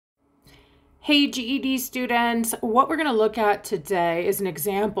Hey GED students, what we're going to look at today is an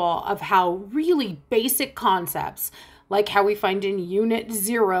example of how really basic concepts, like how we find in Unit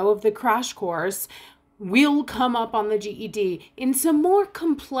 0 of the crash course, will come up on the GED in some more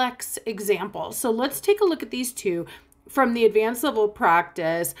complex examples. So let's take a look at these two from the advanced level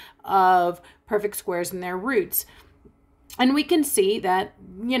practice of perfect squares and their roots. And we can see that,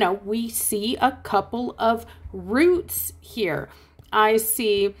 we see a couple of roots here. I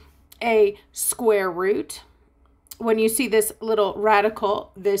see a square root. When you see this little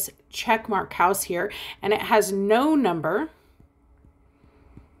radical, this check mark house here, and it has no number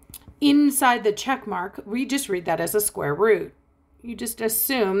inside the check mark, we just read that as a square root. You just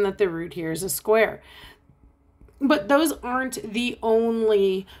assume that the root here is a square. But those aren't the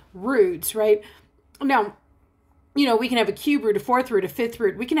only roots, right? Now, we can have a cube root, a fourth root, a fifth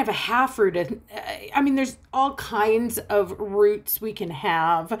root. We can have a half root. There's all kinds of roots we can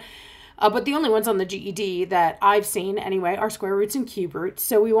have. But the only ones on the GED that I've seen anyway are square roots and cube roots.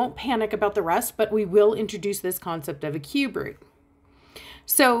 So we won't panic about the rest, but we will introduce this concept of a cube root.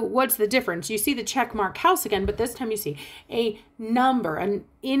 So what's the difference? You see the check mark house again, but this time you see a number, an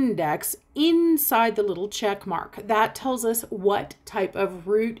index inside the little check mark. That tells us what type of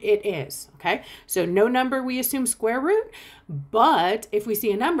root it is, okay? So no number, we assume square root, but if we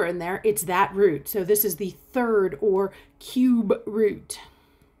see a number in there, it's that root. So this is the third or cube root.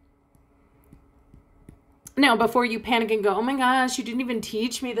 Now, before you panic and go, oh my gosh, you didn't even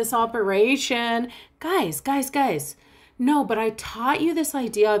teach me this operation. Guys. No, but I taught you this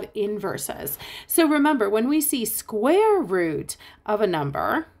idea of inverses. So remember, when we see square root of a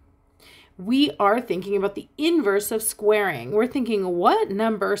number, we are thinking about the inverse of squaring. We're thinking what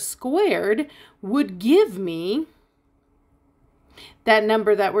number squared would give me that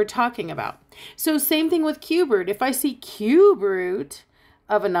number that we're talking about. So same thing with cube root. If I see cube root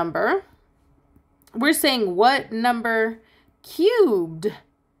of a number, we're saying what number cubed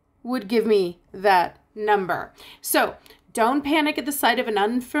would give me that number. So don't panic at the sight of an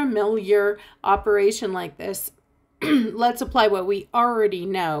unfamiliar operation like this. Let's apply what we already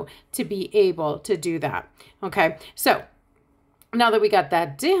know to be able to do that. Okay, so now that we got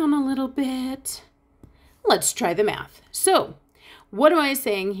that down a little bit, let's try the math. So what am I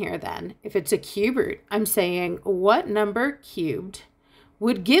saying here then? If it's a cube root, I'm saying what number cubed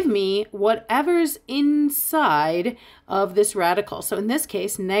would give me whatever's inside of this radical. So in this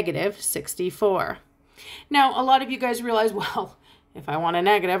case, negative 64. Now, a lot of you guys realize, well, if I want a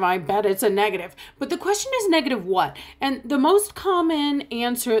negative, I bet it's a negative. But the question is negative what? And the most common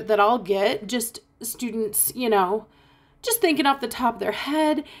answer that I'll get, just students, just thinking off the top of their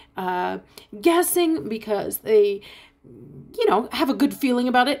head, guessing because they, have a good feeling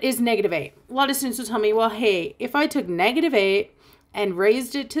about it, is negative 8. A lot of students will tell me, well, hey, if I took negative 8, and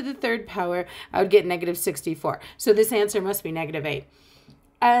raised it to the third power, I would get negative 64. So this answer must be negative 8.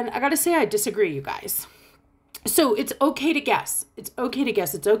 And I gotta say, I disagree, you guys. So it's okay to guess. It's okay to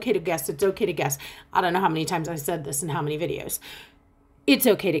guess. It's okay to guess. It's okay to guess. I don't know how many times I said this in how many videos. It's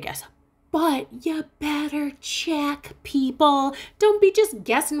okay to guess. But you better check, people. Don't be just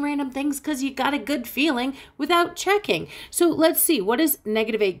guessing random things because you got a good feeling without checking. So let's see. What does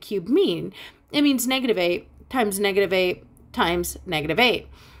negative 8 cubed mean? It means negative 8 times negative 8 times negative 8.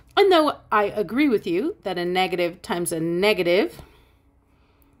 And though I agree with you that a negative times a negative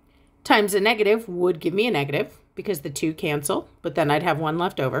would give me a negative because the two cancel, but then I'd have one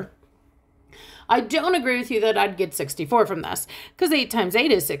left over. I don't agree with you that I'd get 64 from this because 8 times 8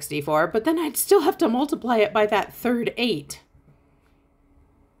 is 64, but then I'd still have to multiply it by that third 8.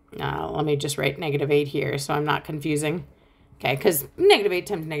 Let me just write negative 8 here so I'm not confusing. Okay, because negative 8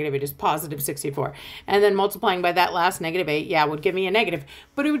 times negative 8 is positive 64. And then multiplying by that last negative 8, would give me a negative.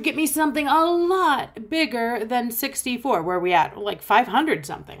 But it would get me something a lot bigger than 64. Where are we at? Like 500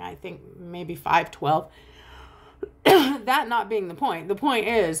 something, I think. Maybe 512. That not being the point. The point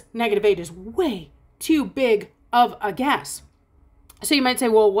is negative 8 is way too big of a guess. So you might say,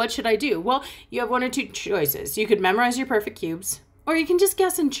 well, what should I do? Well, you have one or two choices. You could memorize your perfect cubes. Or you can just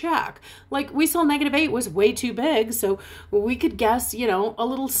guess and check. Like we saw negative 8 was way too big, so we could guess, a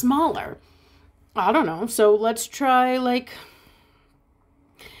little smaller. I don't know. So let's try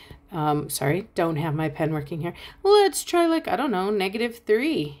sorry, don't have my pen working here. Let's try negative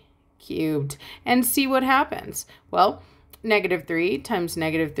 3 cubed and see what happens. Well, negative 3 times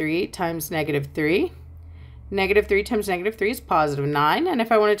negative 3 times negative 3. Negative 3 times negative 3 is positive 9. And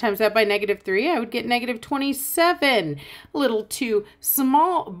if I want to times that by negative 3, I would get negative 27. A little too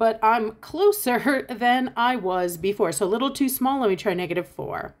small, but I'm closer than I was before. So a little too small. Let me try negative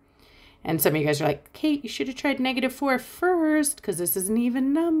 4. And some of you guys are like, Kate, you should have tried -4 first because this is an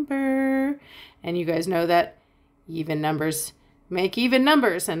even number. And you guys know that even numbers make even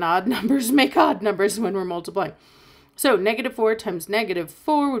numbers and odd numbers make odd numbers when we're multiplying. So -4 times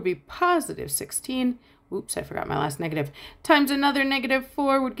 -4 would be positive 16. Oops, I forgot my last negative. Times another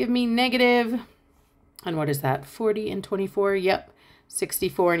 -4 would give me negative, and what is that? 40 and 24, yep,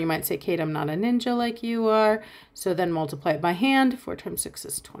 64. And you might say, Kate, I'm not a ninja like you are. So then multiply it by hand. 4 times 6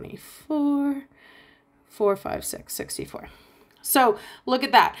 is 24. 4, 5, 6, 64. So look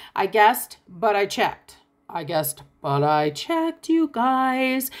at that. I guessed, but I checked. I guessed, but I checked, you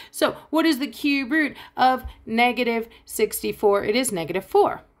guys. So what is the cube root of -64? It is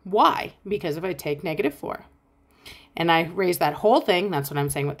 -4. Why? Because if I take -4 and I raise that whole thing, that's what I'm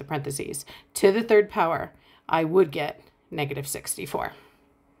saying with the parentheses, to the third power, I would get -64.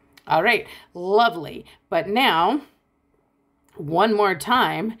 All right, lovely. But now, one more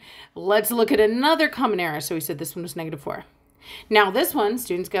time, let's look at another common error. So we said this one was -4. Now this one,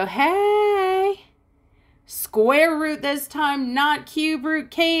 students go, hey, square root this time, not cube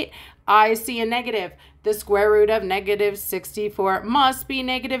root, Kate. I see a negative. The square root of -64 must be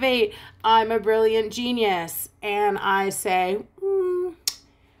 -8. I'm a brilliant genius. And I say,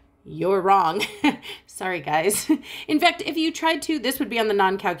 you're wrong. Sorry, guys. In fact, if you tried to, this would be on the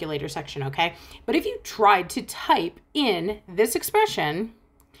non-calculator section, okay? But if you tried to type in this expression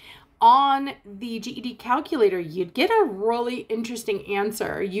on the GED calculator, you'd get a really interesting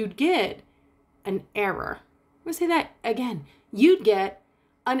answer. You'd get an error. I'm going to say that again. You'd get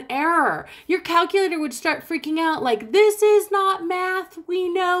an error. Your calculator would start freaking out like, this is not math we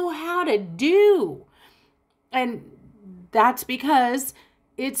know how to do. And that's because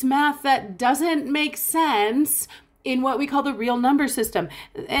it's math that doesn't make sense in what we call the real number system.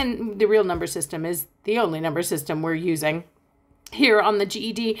 And the real number system is the only number system we're using here on the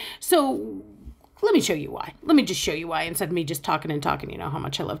GED. So let me show you why. Let me just show you why instead of me just talking and talking. You know how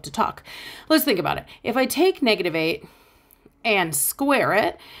much I love to talk. Let's think about it. If I take -8 and square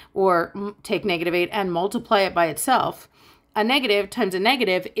it, or take -8 and multiply it by itself, a negative times a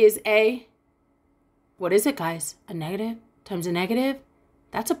negative is a, what is it, guys? A negative times a negative?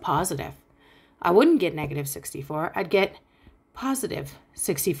 That's a positive. I wouldn't get -64. I'd get positive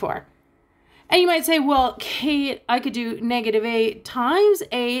 64. And you might say, well, Kate, I could do -8 times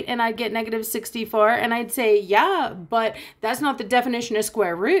 8 and I'd get -64. And I'd say, yeah, but that's not the definition of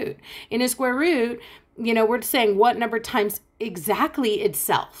square root. In a square root, you know, we're saying what number times exactly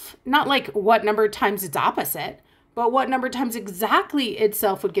itself. Not like what number times its opposite, but what number times exactly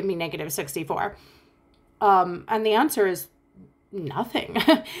itself would give me -64. And the answer is nothing.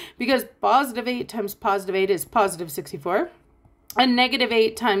 Because +8 times +8 is +64. And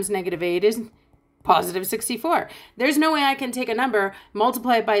 -8 times -8 is +64. There's no way I can take a number,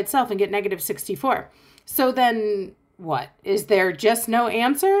 multiply it by itself, and get -64. So then what? Is there just no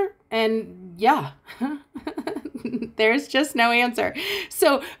answer? And yeah, there's just no answer.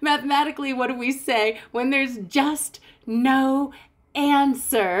 So mathematically, what do we say when there's just no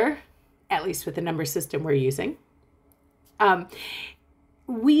answer, at least with the number system we're using?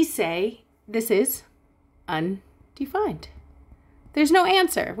 We say this is undefined. There's no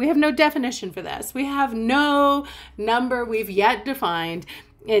answer. We have no definition for this. We have no number we've yet defined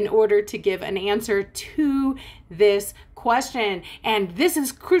in order to give an answer to this question. And this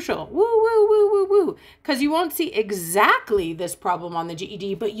is crucial. Woo, woo, woo, woo, woo. Because you won't see exactly this problem on the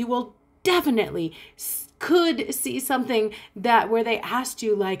GED, but you will definitely could see something that where they asked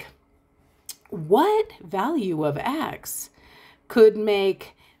you like, what value of X could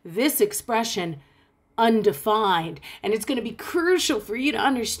make this expression undefined? And it's going to be crucial for you to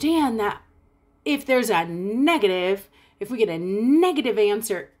understand that if there's a negative, if we get a negative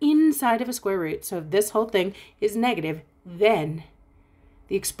answer inside of a square root, so if this whole thing is negative, then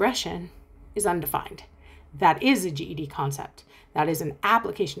the expression is undefined. That is a GED concept. That is an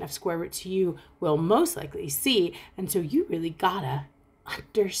application of square roots you will most likely see. And so you really gotta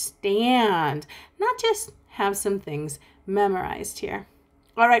understand, not just have some things memorized here.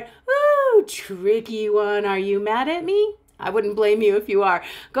 All right. Ooh, tricky one. Are you mad at me? I wouldn't blame you if you are.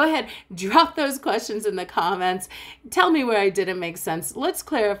 Go ahead, drop those questions in the comments. Tell me where I didn't make sense. Let's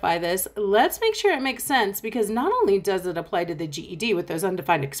clarify this. Let's make sure it makes sense, because not only does it apply to the GED with those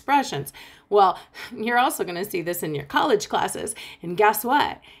undefined expressions, well, you're also going to see this in your college classes. And guess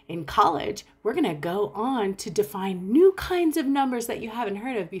what? In college, we're going to go on to define new kinds of numbers that you haven't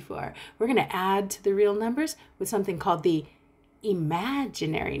heard of before. We're going to add to the real numbers with something called the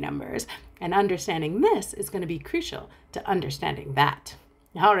imaginary numbers. And understanding this is going to be crucial to understanding that.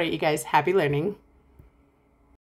 All right, you guys, happy learning.